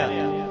ਰਿਹਾ,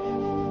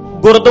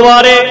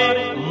 ਗੁਰਦੁਆਰੇ,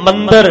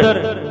 ਮੰਦਿਰ,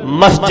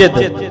 ਮਸਜਿਦ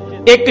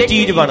ਇੱਕ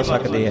ਚੀਜ਼ ਬਣ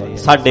ਸਕਦੇ ਆ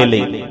ਸਾਡੇ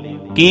ਲਈ।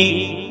 ਕੀ?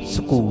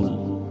 ਸਕੂਲ।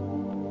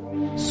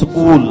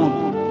 ਸਕੂਲ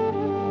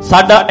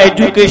ਸਾਡਾ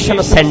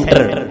ਐਜੂਕੇਸ਼ਨ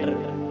ਸੈਂਟਰ।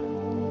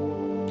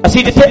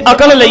 ਅਸੀਂ ਜਿੱਥੇ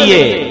ਅਕਲ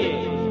ਲਈਏ,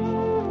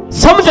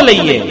 ਸਮਝ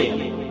ਲਈਏ।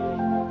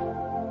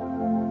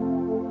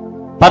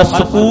 ਪਰ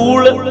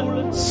ਸਕੂਲ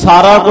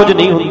ਸਾਰਾ ਕੁਝ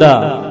ਨਹੀਂ ਹੁੰਦਾ,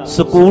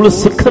 ਸਕੂਲ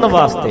ਸਿੱਖਣ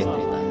ਵਾਸਤੇ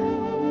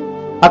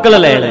ਹੁੰਦਾ, ਅਕਲ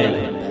ਲੈਣ ਲਈ।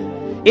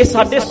 ਇਹ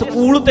ਸਾਡੇ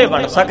ਸਕੂਲ ਤੇ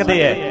ਬਣ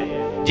ਸਕਦੇ ਐ।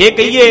 ਜੇ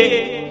ਕਹੀਏ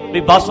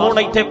ਵੀ ਬਸ ਹੁਣ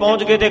ਇੱਥੇ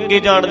ਪਹੁੰਚ ਗਏ ਤੇ ਅੱਗੇ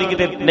ਜਾਣ ਦੀ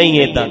ਕਿਤੇ ਨਹੀਂ,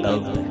 ਏਦਾਂ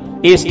ਗਲਤ ਹੈ,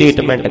 ਇਹ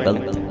ਸਟੇਟਮੈਂਟ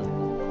ਗਲਤ ਹੈ,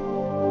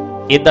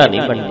 ਏਦਾਂ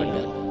ਨਹੀਂ ਬਣਨੀ।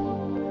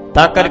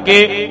 ਤਾਂ ਕਰਕੇ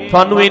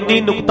ਤੁਹਾਨੂੰ ਇੰਨੀ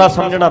ਨੁਕਤਾ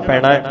ਸਮਝਣਾ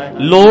ਪੈਣਾ ਹੈ।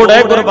 ਲੋੜ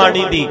ਹੈ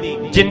ਗੁਰਬਾਣੀ ਦੀ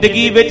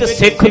ਜ਼ਿੰਦਗੀ ਵਿੱਚ।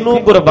 ਸਿੱਖ ਨੂੰ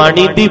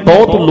ਗੁਰਬਾਣੀ ਦੀ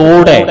ਬਹੁਤ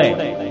ਲੋੜ ਹੈ।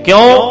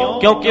 ਕਿਉਂ?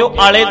 ਕਿਉਂਕਿ ਉਹ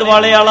ਆਲੇ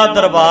ਦੁਆਲੇ ਵਾਲਾ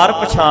ਦਰਬਾਰ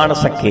ਪਛਾਣ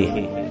ਸਕੇ,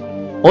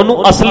 ਉਹਨੂੰ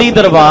ਅਸਲੀ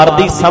ਦਰਬਾਰ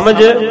ਦੀ ਸਮਝ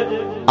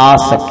ਆ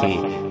ਸਕੇ।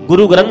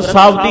 ਗੁਰੂ ਗ੍ਰੰਥ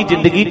ਸਾਹਿਬ ਦੀ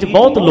ਜ਼ਿੰਦਗੀ 'ਚ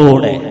ਬਹੁਤ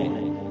ਲੋੜ ਹੈ।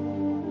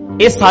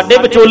 ਇਹ ਸਾਡੇ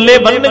ਵਿਚੋਲੇ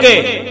ਬਣਨਗੇ।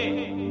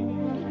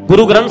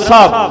 ਗੁਰੂ ਗ੍ਰੰਥ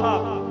ਸਾਹਿਬ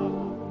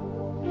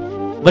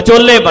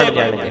ਵਿਚੋਲੇ ਬਣ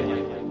ਜਾਣਗੇ।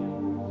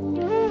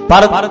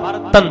 ਪਰ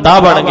ਧੰਦਾ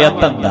ਬਣ ਗਿਆ,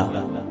 ਧੰਦਾ।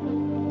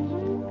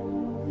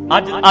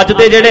 ਅੱਜ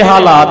ਦੇ ਜਿਹੜੇ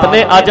ਹਾਲਾਤ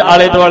ਨੇ, ਅੱਜ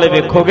ਆਲੇ ਦੁਆਲੇ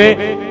ਵੇਖੋਗੇ,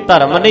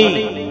 ਧਰਮ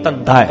ਨਹੀਂ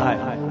ਧੰਦਾ ਹੈ।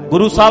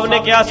 ਗੁਰੂ ਸਾਹਿਬ ਨੇ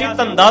ਕਿਹਾ ਸੀ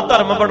ਧੰਦਾ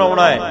ਧਰਮ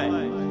ਬਣਾਉਣਾ ਹੈ,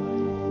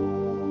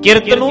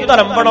 ਕਿਰਤ ਨੂੰ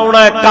ਧਰਮ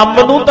ਬਣਾਉਣਾ ਹੈ,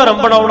 ਕੰਮ ਨੂੰ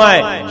ਧਰਮ ਬਣਾਉਣਾ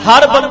ਹੈ।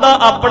 ਹਰ ਬੰਦਾ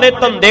ਆਪਣੇ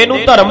ਧੰਦੇ ਨੂੰ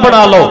ਧਰਮ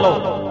ਬਣਾ ਲਓ।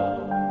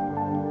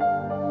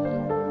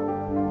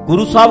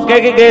 ਗੁਰੂ ਸਾਹਿਬ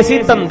ਕਹਿ ਕੇ ਗਏ ਸੀ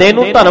ਧੰਦੇ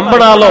ਨੂੰ ਧਰਮ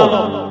ਬਣਾ ਲਓ।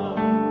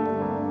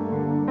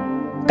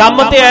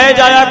 ਕੰਮ ਤੇ ਐ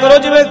ਜਾਇਆ ਕਰੋ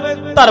ਜਿਵੇਂ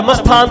ਧਰਮ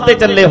ਸਥਾਨ ਤੇ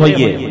ਚੱਲੇ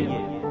ਹੋਈਏ,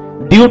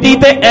 ਡਿਊਟੀ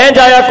ਤੇ ਐ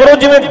ਜਾਇਆ ਕਰੋ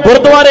ਜਿਵੇਂ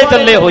ਗੁਰਦੁਆਰੇ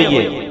ਚੱਲੇ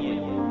ਹੋਈਏ,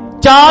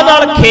 ਚਾਹ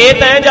ਨਾਲ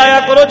ਖੇਤ ਐ ਜਾਇਆ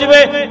ਕਰੋ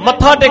ਜਿਵੇਂ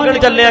ਮੱਥਾ ਟੇਕਣ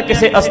ਚੱਲੇ ਆ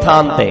ਕਿਸੇ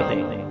ਅਸਥਾਨ ਤੇ।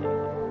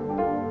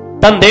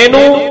 ਧੰਦੇ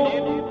ਨੂੰ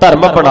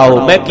ਧਰਮ ਬਣਾਓ।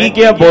 ਮੈਂ ਕੀ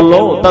ਕਿਹਾ? ਬੋਲੋ।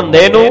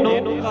 ਧੰਦੇ ਨੂੰ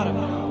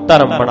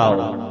ਧਰਮ ਬਣਾਓ।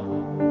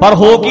 ਪਰ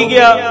ਹੋ ਕੀ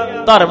ਗਿਆ?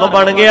 ਧਰਮ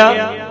ਬਣ ਗਿਆ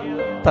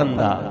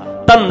ਧੰਦਾ।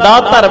 ਧੰਦਾ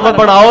ਧਰਮ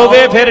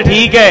ਬਣਾਓਗੇ ਫਿਰ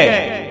ਠੀਕ ਹੈ,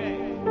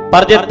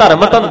 ਪਰ ਜੇ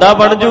ਧਰਮ ਧੰਦਾ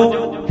ਬਣ ਜੂ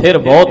ਫਿਰ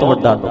ਬਹੁਤ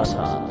ਵੱਡਾ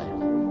ਨੁਕਸਾਨ ਹੈ।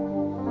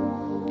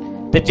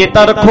 ਤੇ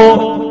ਚੇਤਾ ਰੱਖੋ,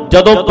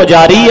 ਜਦੋਂ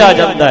ਪੁਜਾਰੀ ਆ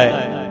ਜਾਂਦਾ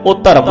ਹੈ ਉਹ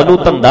ਧਰਮ ਨੂੰ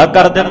ਧੰਦਾ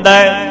ਕਰ ਦਿੰਦਾ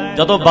ਹੈ,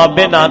 ਜਦੋਂ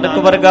ਬਾਬੇ ਨਾਨਕ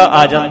ਵਰਗਾ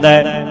ਆ ਜਾਂਦਾ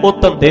ਹੈ ਉਹ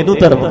ਧੰਦੇ ਨੂੰ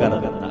ਧਰਮ ਕਰ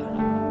ਦਿੰਦਾ ਹੈ।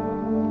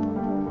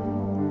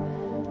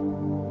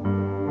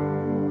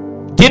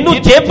 ਜਿਹਨੂੰ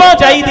ਜੇਬਾਂ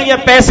ਚਾਹੀਦੀਆਂ,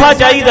 ਪੈਸਾ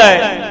ਚਾਹੀਦਾ ਹੈ,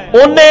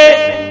 ਉਹਨੇ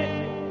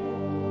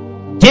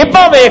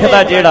ਜੇਬਾਂ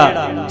ਵੇਖਦਾ।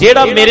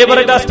 ਜਿਹੜਾ ਮੇਰੇ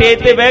ਵਰਗਾ ਸਟੇਜ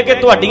ਤੇ ਬਹਿ ਕੇ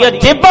ਤੁਹਾਡੀਆਂ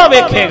ਜੇਬਾਂ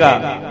ਵੇਖੇਗਾ,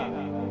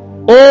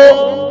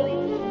 ਉਹ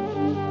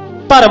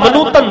ਧਰਮ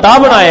ਨੂੰ ਧੰਦਾ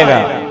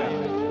ਬਣਾਏਗਾ।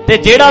 ਤੇ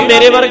ਜਿਹੜਾ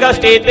ਮੇਰੇ ਵਰਗਾ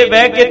ਸਟੇਜ ਤੇ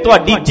ਬਹਿ ਕੇ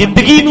ਤੁਹਾਡੀ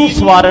ਜ਼ਿੰਦਗੀ ਨੂੰ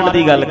ਸਵਾਰਨ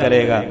ਦੀ ਗੱਲ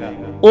ਕਰੇਗਾ,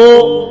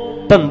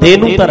 ਉਹ ਧੰਦੇ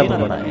ਨੂੰ ਧਰਮ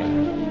ਬਣਾਏਗਾ।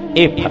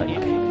 ਇਹ ਫਰਕ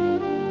ਹੈ,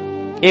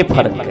 ਇਹ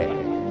ਫਰਕ ਹੈ।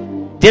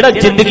 ਜਿਹੜਾ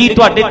ਜ਼ਿੰਦਗੀ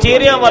ਤੁਹਾਡੇ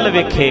ਚਿਹਰਿਆਂ ਵੱਲ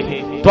ਵੇਖੇ,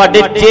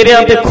 ਤੁਹਾਡੇ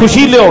ਚਿਹਰਿਆਂ ਤੇ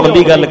ਖੁਸ਼ੀ ਲਿਆਉਣ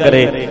ਦੀ ਗੱਲ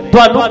ਕਰੇ,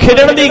 ਤੁਹਾਨੂੰ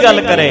ਖਿੜਨ ਦੀ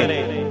ਗੱਲ ਕਰੇ,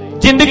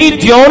 ਜ਼ਿੰਦਗੀ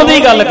ਜਿਉਣ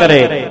ਦੀ ਗੱਲ ਕਰੇ,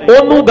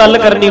 ਉਹਨੂੰ ਗੱਲ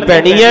ਕਰਨੀ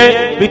ਪੈਣੀ ਹੈ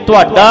ਵੀ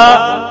ਤੁਹਾਡਾ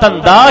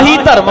ਧੰਦਾ ਹੀ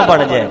ਧਰਮ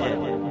ਬਣ ਜਾਏ।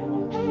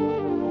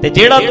 ਤੇ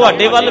ਜਿਹੜਾ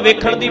ਤੁਹਾਡੇ ਵੱਲ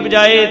ਵੇਖਣ ਦੀ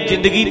ਬਜਾਏ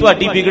ਜ਼ਿੰਦਗੀ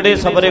ਤੁਹਾਡੀ ਵਿਗੜੇ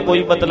ਸਬਰੇ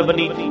ਕੋਈ ਮਤਲਬ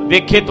ਨਹੀਂ,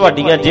 ਵੇਖੇ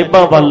ਤੁਹਾਡੀਆਂ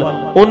ਜੇਬਾਂ ਵੱਲ,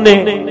 ਉਹਨੇ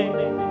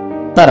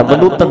ਧਰਮ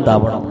ਨੂੰ ਧੰਦਾ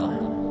ਬਣਾਉਣਾ।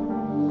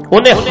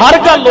 ਉਹਨੇ ਹਰ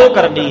ਗੱਲ ਉਹ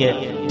ਕਰਨੀ ਹੈ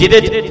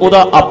ਜਿਹਦੇ 'ਚ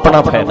ਉਹਦਾ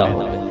ਆਪਣਾ ਫਾਇਦਾ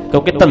ਹੋਵੇ,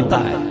 ਕਿਉਂਕਿ ਧੰਦਾ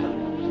ਹੈ।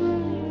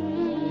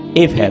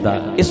 ਇਹ ਫਾਇਦਾ,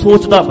 ਇਹ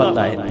ਸੋਚਦਾ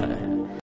ਬੰਦਾ ਹੈ।